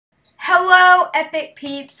Hello, epic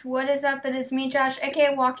peeps. What is up? It is me, Josh,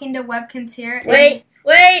 aka Walking to Webkins here. Wait!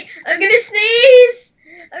 I'm gonna sneeze!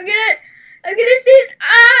 I'm gonna sneeze!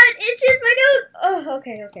 Ah! It itches my nose! Oh,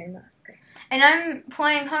 okay. No, okay. And I'm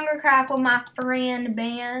playing HungerCraft with my friend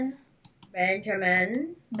Benjamin.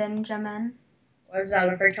 Benjamin. Was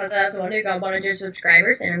that for 2001 who got 100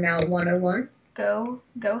 subscribers and I'm now at 101. Go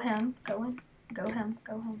him.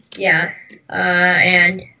 Yeah.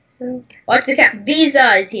 And so what's the cap?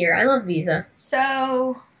 Visa is here. I love Visa.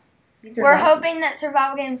 So Visa's we're awesome. hoping that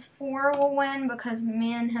Survival Games 4 will win because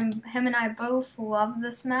me and him and I both love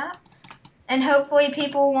this map. And hopefully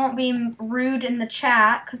people won't be rude in the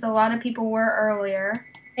chat because a lot of people were earlier.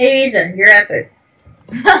 Hey Visa, you're epic.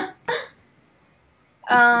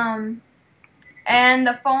 And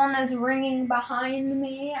the phone is ringing behind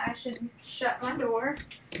me. I should shut my door.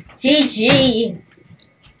 GG.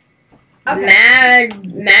 Okay.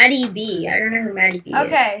 Maddie B. I don't know who Maddie B is.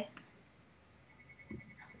 Okay.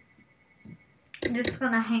 I'm just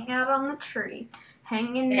gonna hang out on the tree.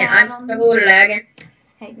 Hanging out I'm on so the lagging.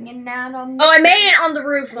 Hanging out on the Oh, I made it on the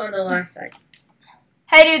roof on the last side.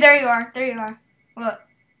 Hey dude, there you are. Look.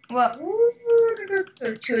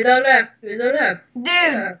 To the left.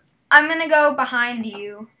 Dude, I'm gonna go behind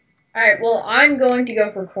you. Alright, well, I'm going to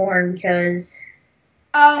go for corn because...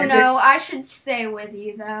 Oh no, I should stay with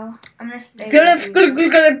you though. I'm gonna stay with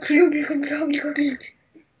you.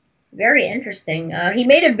 Very interesting. He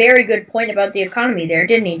made a very good point about the economy there,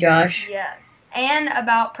 didn't he, Josh? Yes. And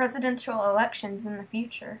about presidential elections in the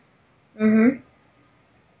future. Mm-hmm.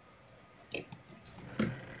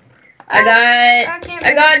 I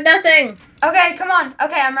got nothing. Okay, come on.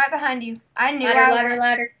 Okay, I'm right behind you. I knew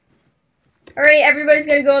Ladder. Alright, everybody's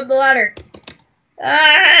gonna go up the ladder. There's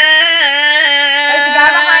a guy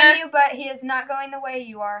behind you, but he is not going the way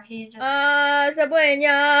you are. He just...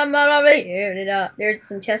 There's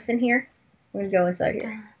some chests in here. I'm gonna go inside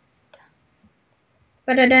here.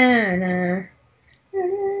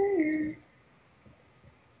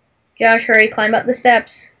 Josh, hurry, climb up the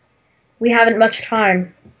steps. We haven't much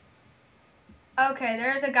time. Okay,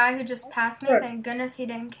 there's a guy who just passed me. Thank goodness he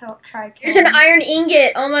didn't try killing There's an iron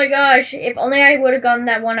ingot. Oh my gosh. If only I would have gotten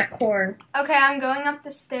that one at corn. Okay, I'm going up the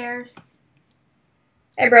stairs.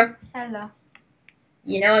 Hey, bro. Hello.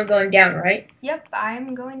 You know I'm going down, right? Yep,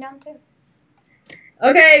 I'm going down too.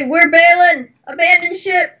 Okay, we're bailing. Abandoned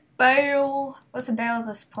ship. Bail. What's a bail is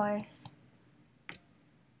this place?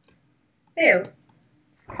 Bail.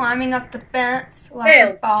 Climbing up the fence like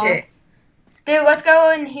Bail, a boss. Dude, let's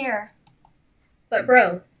go in here. But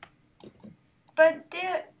bro. But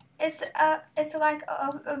dude, it's like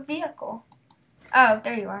a vehicle. Oh,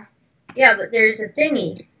 there you are. Yeah, but there's a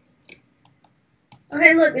thingy.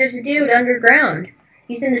 Okay, look, there's a dude underground.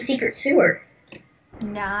 He's in the secret sewer.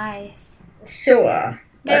 Nice. Sewer.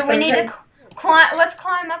 Dude, we need to climb. Let's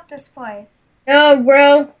climb up this place. No,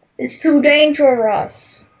 bro. It's too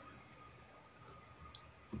dangerous.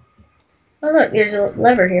 Oh, look, there's a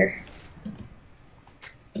lever here.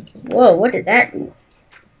 Whoa, what did that do?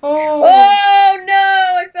 Oh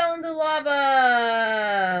no, I fell into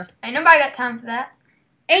lava. Ain't nobody got time for that.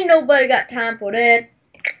 Ain't nobody got time for that.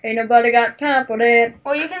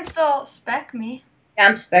 Well, you can still spec me. Yeah,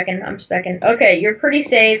 I'm specking. Okay, you're pretty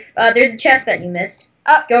safe. There's a chest that you missed.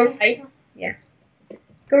 Go right. Yeah.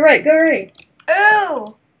 Go right.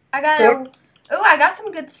 Ooh! I got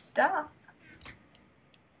some good stuff.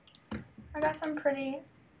 I got some pretty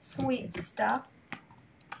sweet stuff.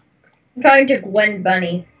 I'm talking to Gwen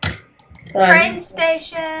Bunny. Train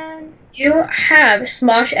station. You have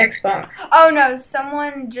Smosh Xbox. Oh no,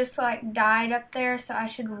 someone just like died up there, so I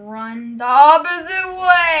should run the opposite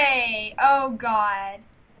way. Oh god.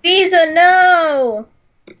 Visa, no!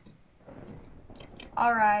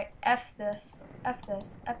 Alright, F this.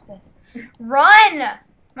 Run!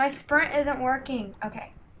 My sprint isn't working.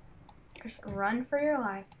 Okay. Just run for your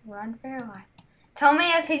life. Tell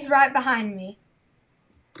me if he's right behind me.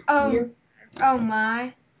 Oh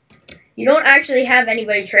my. You don't actually have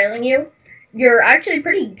anybody trailing you. You're actually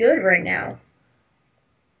pretty good right now.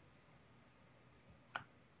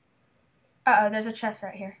 Uh-oh, there's a chest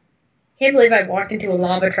right here. Can't believe I walked into a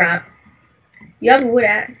lava trap. You have a wood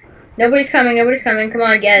axe. Nobody's coming. Come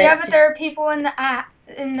on, get it. Yeah, but there are people in the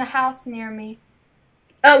house near me.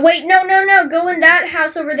 Wait, no. Go in that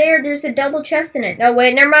house over there. There's a double chest in it. No,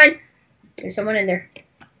 wait, never mind. There's someone in there.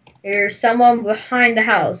 There's someone behind the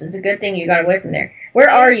house. It's a good thing you got away from there.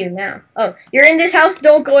 Where are you now? Oh, you're in this house.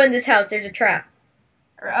 Don't go in this house. There's a trap.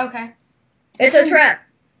 Okay. It's a trap.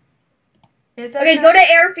 Okay, go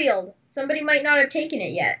to airfield. Somebody might not have taken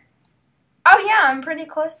it yet. Oh, yeah, I'm pretty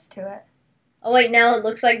close to it. Oh, wait, now it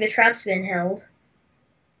looks like the trap's been held.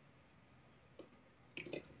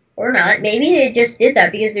 Or not. Maybe they just did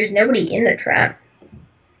that because there's nobody in the trap.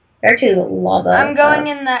 They're actually lava. I'm going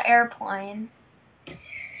in the airplane.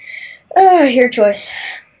 Your choice.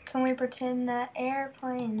 Can we pretend that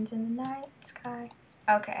airplanes in the night sky?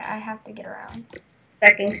 Okay, I have to get around.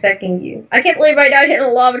 Specking you. I can't believe right now I hit a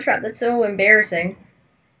lava trap. That's so embarrassing.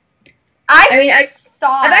 I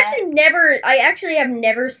saw it. I actually have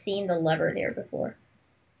never seen the lever there before.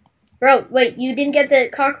 Bro, wait, you didn't get the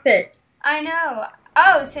cockpit. I know.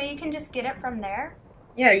 Oh, so you can just get it from there?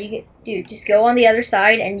 Yeah, dude, just go on the other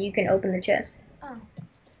side and you can open the chest. Oh.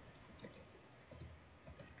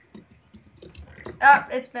 Oh,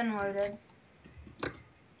 it's been loaded.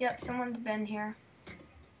 Yep, someone's been here.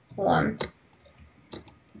 Hold on.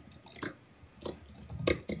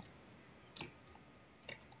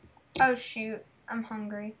 Oh, shoot. I'm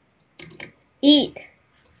hungry. Eat.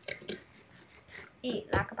 Eat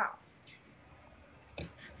like a boss.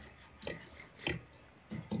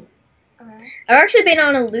 Okay. I've actually been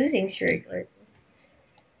on a losing streak lately.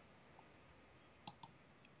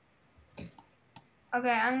 Okay,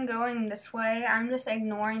 I'm going this way. I'm just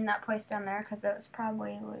ignoring that place down there because it was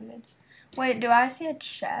probably looted. Wait, do I see a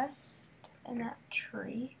chest in that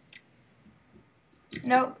tree?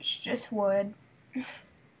 Nope, it's just wood.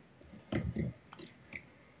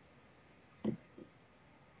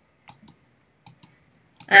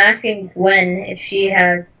 I'm asking Gwen if she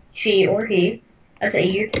or he has a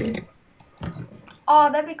YouTube. Oh,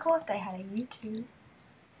 that'd be cool if they had a YouTube.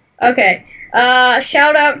 Okay.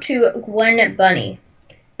 Shout out to Gwen Bunny.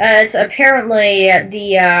 It's apparently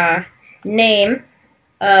the name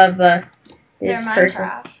of this person.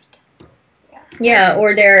 MineCraft. Yeah,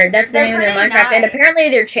 or that's the They're name of their pretty Minecraft, and nice. apparently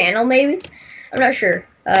their channel, maybe. I'm not sure.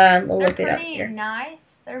 We'll look it They're up here. pretty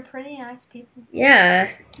nice. They're pretty nice people. Yeah,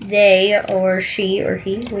 they or she or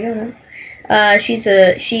he, we don't know.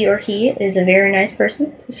 She or he is a very nice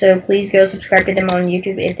person. So please go subscribe to them on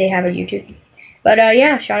YouTube if they have a YouTube. But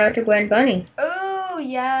yeah, shout out to Gwen Bunny. Ooh,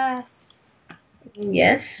 yes.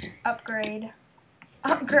 Yes. Upgrade.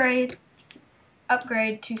 Upgrade.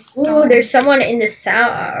 Upgrade to stone. Ooh, there's someone in the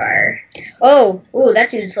tower. Oh, ooh,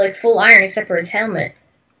 that dude's like full iron except for his helmet.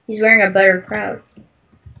 He's wearing a butter crowd.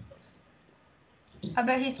 I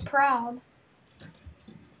bet he's proud.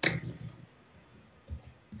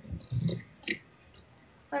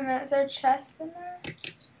 Wait a minute, is there a chest in there?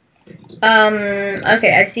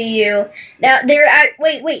 Okay, I see you. Now, they're at,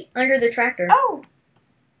 wait, under the tractor. Oh!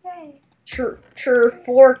 Yay.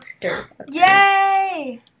 Trforkter.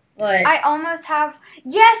 Yay! What? I almost have,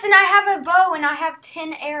 yes, and I have a bow and I have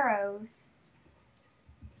 10 arrows.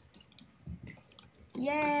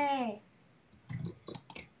 Yay.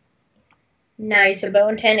 Nice, a bow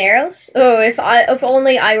and 10 arrows? Oh, if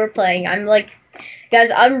only I were playing. I'm like,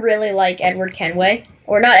 guys, I'm really like Edward Kenway.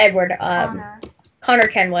 Or not Edward, Connor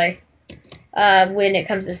Kenway. When it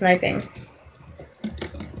comes to sniping.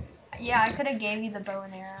 Yeah, I could have gave you the bow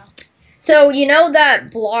and arrow. So, you know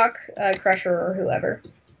that Block Crusher or whoever?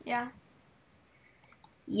 Yeah.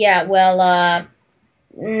 Yeah, well,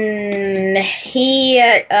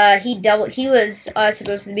 he was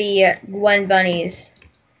supposed to be Gwen Bunny's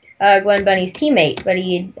teammate, but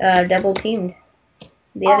he double teamed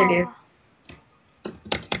the other dude.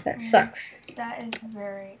 That sucks. That is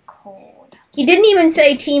very cold. He didn't even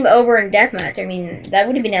say team over in deathmatch. I mean, that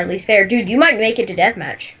would have been at least fair. Dude, you might make it to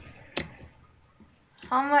deathmatch.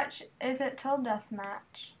 How much is it till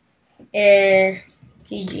deathmatch?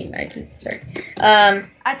 GG, Mikey. Sorry.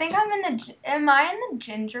 I think I'm in the. Am I in the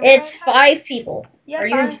gingerbread It's house? 5 people. Yeah, Are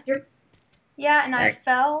you in ginger? Yeah, and I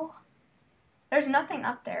fell. There's nothing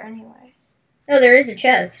up there anyway. No, there is a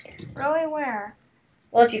chest. Really? Where?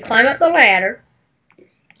 Well, if you climb up the ladder,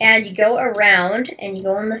 and you go around, and you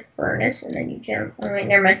go in the furnace, and then you jump. Oh, wait,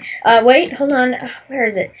 never mind. Wait, hold on. Where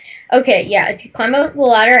is it? Okay, yeah, if you climb up the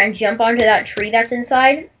ladder and jump onto that tree that's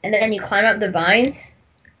inside, and then you climb up the vines,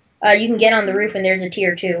 you can get on the roof, and there's a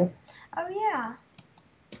tier 2. Oh, yeah.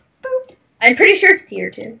 Boop. I'm pretty sure it's tier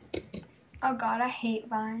 2. Oh, God, I hate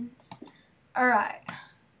vines. All right.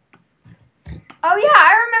 Oh, yeah,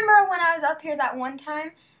 I remember when I was up here that one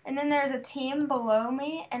time, and then there's a team below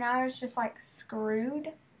me, and I was just, like,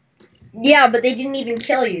 screwed. Yeah, but they didn't even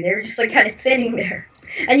kill you. They were just, like, kind of sitting there.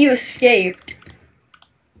 And you escaped.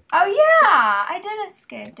 Oh, yeah, I did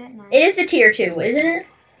escape, didn't I? It is a tier 2, isn't it?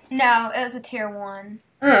 No, it was a tier 1.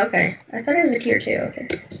 Oh, okay. I thought it was a tier 2, okay.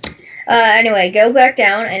 Anyway, go back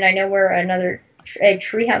down, and I know where another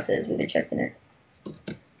tree house is with a chest in it.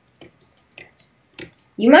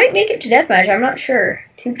 You might make it to deathmatch, I'm not sure.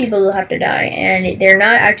 2 people will have to die, and they're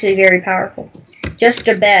not actually very powerful. Just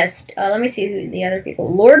the best. Let me see who the other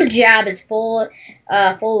people. Lord Jab is full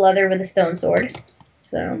leather with a stone sword.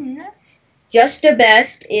 So, No. Just the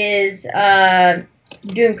Best is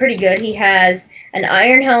doing pretty good. He has an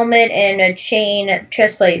iron helmet and a chain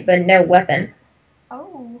chestplate, but no weapon.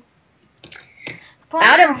 Oh.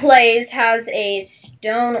 Adam Plays has a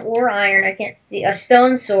stone or iron, I can't see, a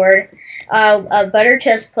stone sword, a butter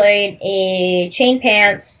chestplate, a chain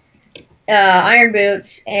pants, iron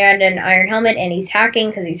boots, and an iron helmet, and he's hacking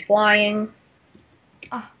because he's flying.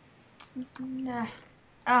 Nah.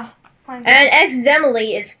 And X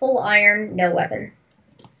Zemily is full iron, no weapon.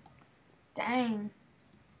 Dang.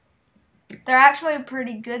 They're actually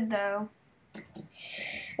pretty good, though.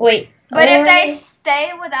 Wait. But if they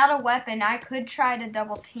stay without a weapon, I could try to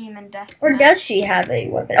double team and death. Or does she have a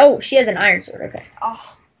weapon? Oh, she has an iron sword, okay.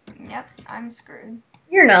 Oh, yep, I'm screwed.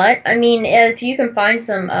 You're not. I mean, if you can find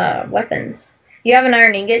some weapons. You have an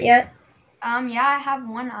iron ingot yet? Yeah, I have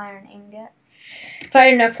one iron ingot. If I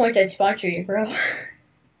had enough points, I'd sponsor you, bro.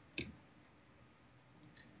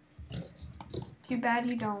 Too bad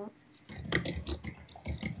you don't.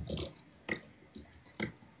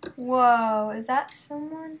 Whoa, is that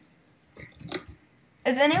someone?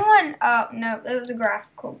 Is anyone? Oh, no, it was a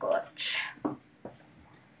graphical glitch.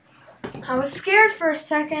 I was scared for a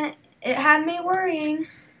second. It had me worrying.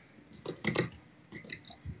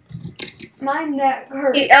 My neck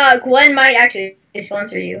hurts. Gwen might actually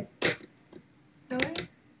sponsor you. Really?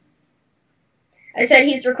 I said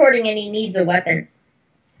he's recording and he needs a weapon.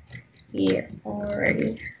 He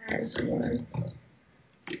already has one.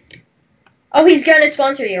 Oh, he's gonna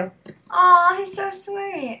sponsor you. Aw, he's so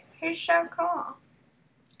sweet. He's so cool.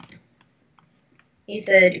 He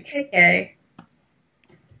said, KK.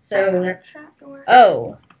 So,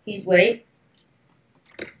 he's, wait.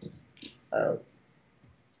 Oh.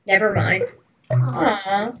 Never mind.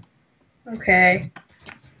 Aww. Okay.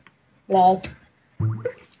 Lol.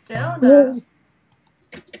 Still, though.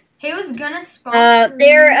 He was gonna sponsor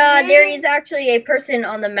there is actually a person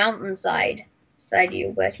on the mountainside beside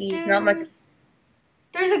you, but he's not much.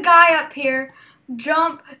 There's a guy up here.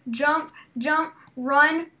 Jump, jump, jump,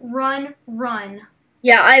 run, run, run.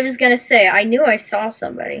 Yeah, I was gonna say, I knew I saw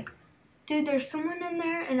somebody. Dude, there's someone in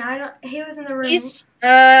there, and he was in the room.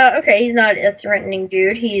 Okay, he's not a threatening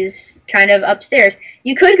dude. He's kind of upstairs.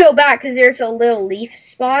 You could go back, because there's a little leaf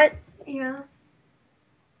spot. Yeah.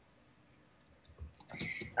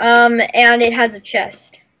 And it has a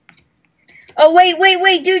chest. Oh,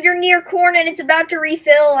 wait, dude, you're near corn, and it's about to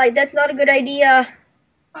refill. That's not a good idea.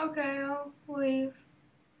 Okay, I'll leave.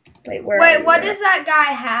 Wait, what does that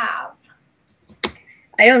guy have?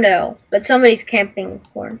 I don't know, but somebody's camping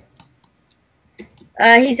corn.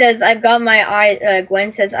 He says, I've got my eye, Gwen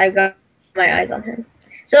says, I've got my eyes on him.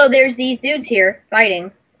 So there's these dudes here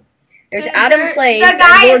fighting. There's Adam Plays. The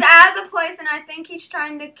guy is at the place, and I think he's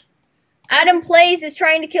trying to... Adam Plays is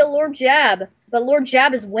trying to kill Lord Jab, but Lord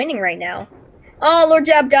Jab is winning right now. Oh, Lord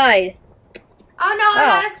Jab died. Oh, no,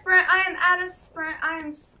 I'm at a sprint. I am at a sprint. I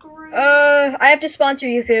am screwed. I have to sponsor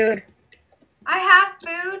you food. I have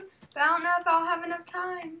food, but I don't know if I'll have enough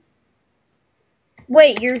time.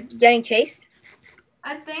 Wait, you're getting chased?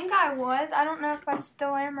 I think I was. I don't know if I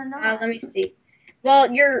still am or not. Let me see.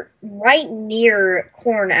 Well, you're right near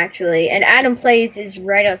corn, actually, and Adam Plays is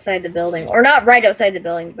right outside the building. Or not right outside the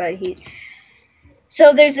building, but he...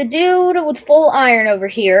 So there's a dude with full iron over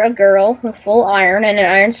here, a girl with full iron and an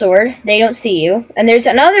iron sword. They don't see you. And there's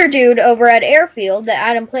another dude over at Airfield, the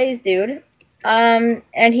Adam Plays dude. And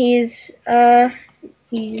he's not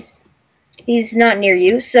near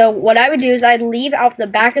you. So what I would do is I'd leave out the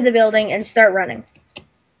back of the building and start running.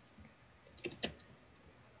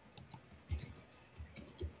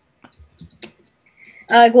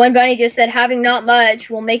 Gwen Bunny just said, having not much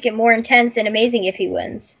will make it more intense and amazing if he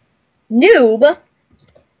wins. Noob!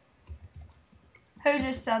 Who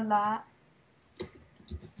just said that?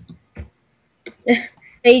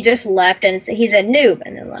 He just left and he said noob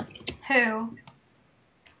and then left. Who?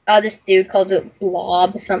 This dude called it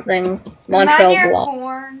Blob something. Montreal Blob. Am I near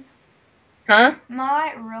corn? Huh? Am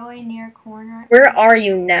I really near corn right now? Where are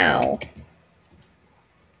you now?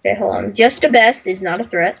 Okay, hold on. Just the Best is not a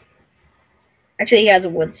threat. Actually, he has a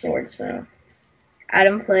wood sword, so...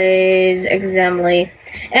 Adam Plays, Exemly,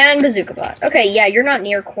 and Bazooka Bot. Okay, yeah, you're not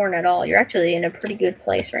near corn at all. You're actually in a pretty good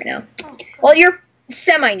place right now. Oh, well, you're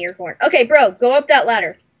semi-near corn. Okay, bro, go up that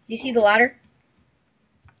ladder. Do you see the ladder?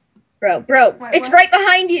 Bro, wait, it's what? right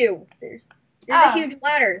behind you. There's a huge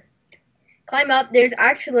ladder. Climb up. There's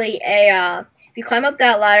actually a, if you climb up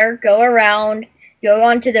that ladder, go around, go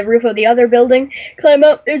onto the roof of the other building, climb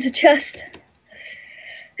up, there's a chest.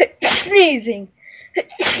 Sneezing.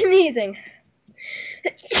 Sneezing.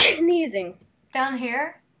 Sneezing. Down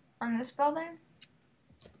here? On this building?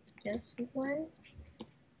 Yes, what?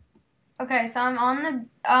 Okay, so I'm on the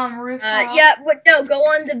rooftop. Yeah, but no, go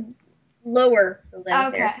on the lower building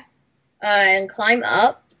Okay. there. And climb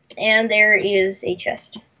up, and there is a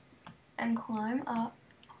chest. And climb up.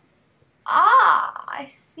 Ah, I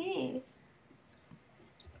see.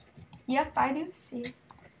 Yep, I do see.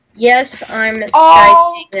 Yes, I'm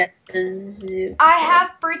Oh, Skyping the zoo. I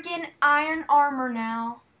have freaking iron armor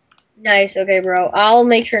now. Nice, okay, bro. I'll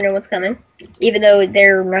make sure no one's coming, even though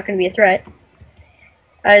they're not going to be a threat.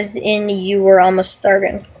 As in, you were almost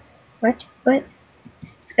starving. What? What?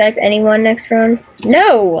 Skype anyone next round?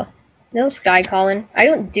 No! No Sky calling. I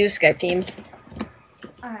don't do Skype teams.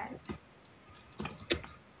 Okay.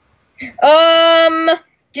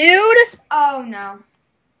 Dude! Oh, no.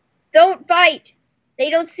 Don't fight! They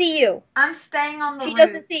don't see you. I'm staying on the She roof.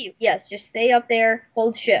 doesn't see you. Yes, just stay up there.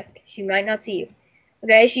 Hold shift. She might not see you.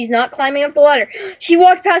 Okay, she's not climbing up the ladder. She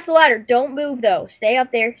walked past the ladder. Don't move, though. Stay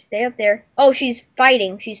up there. Stay up there. Oh, she's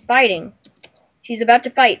fighting. She's fighting. She's about to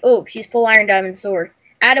fight. Oh, she's full iron diamond sword.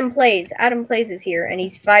 Adam Plays. Adam Plays is here, and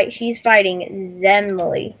she's fighting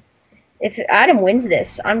Zemley. If Adam wins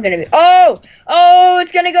this, I'm gonna be... Oh! Oh,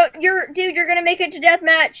 it's gonna go... Dude, you're gonna make it to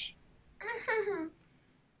deathmatch.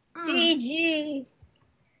 GG.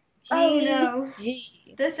 Oh, no.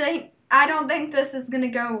 GG. This ain't... I don't think this is gonna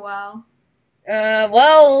go well.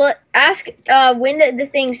 Well, ask, when the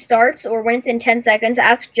thing starts, or when it's in 10 seconds,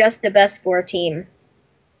 ask just the best for a team.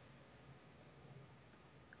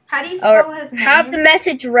 How do you spell his name? Have the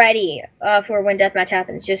message ready, for when deathmatch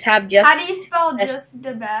happens. Just have just... How do you spell just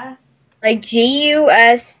the best? Like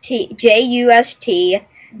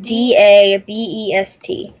JUSTDABEST.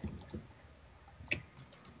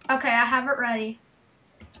 Okay, I have it ready.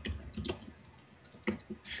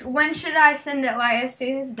 When should I send it? Like, as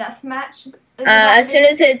soon as deathmatch? As soon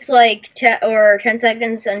as it's like 10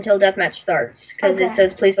 seconds until deathmatch starts, because Okay. it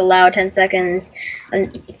says please allow 10 seconds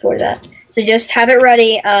for that. So just have it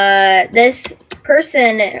ready. This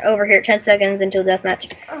person over here, 10 seconds until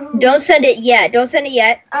deathmatch. Oh. Don't send it yet. Don't send it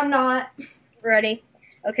yet. I'm not. Ready?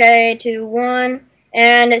 Okay, 2, 1,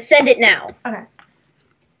 and send it now. Okay.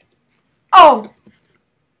 Oh!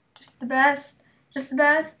 Just the best. Just the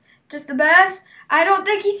best. Just the best. I don't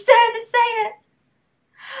think he's saying to say it.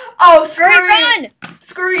 Oh, screw you. Run!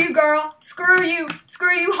 Screw you, girl. Screw you.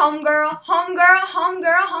 Screw you, home girl. Home girl, home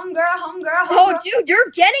girl, home girl, home girl, home Oh, girl. dude, you're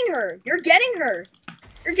getting her. You're getting her.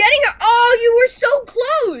 You're getting her. Oh, you were so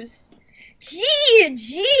close.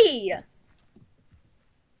 GG.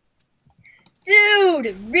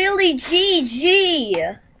 Dude, really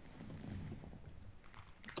GG.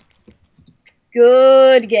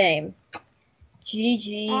 Good game.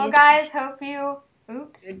 GG. Well, guys, hope you...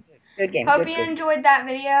 Oops. Good game. Hope good, you good. enjoyed that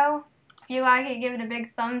video. If you like it, give it a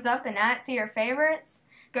big thumbs up and add it to your favorites.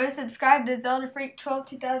 Go subscribe to Zelda Freak 12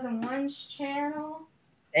 2001's channel.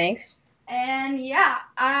 Thanks. And yeah,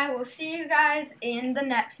 I will see you guys in the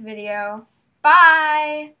next video.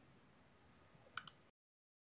 Bye!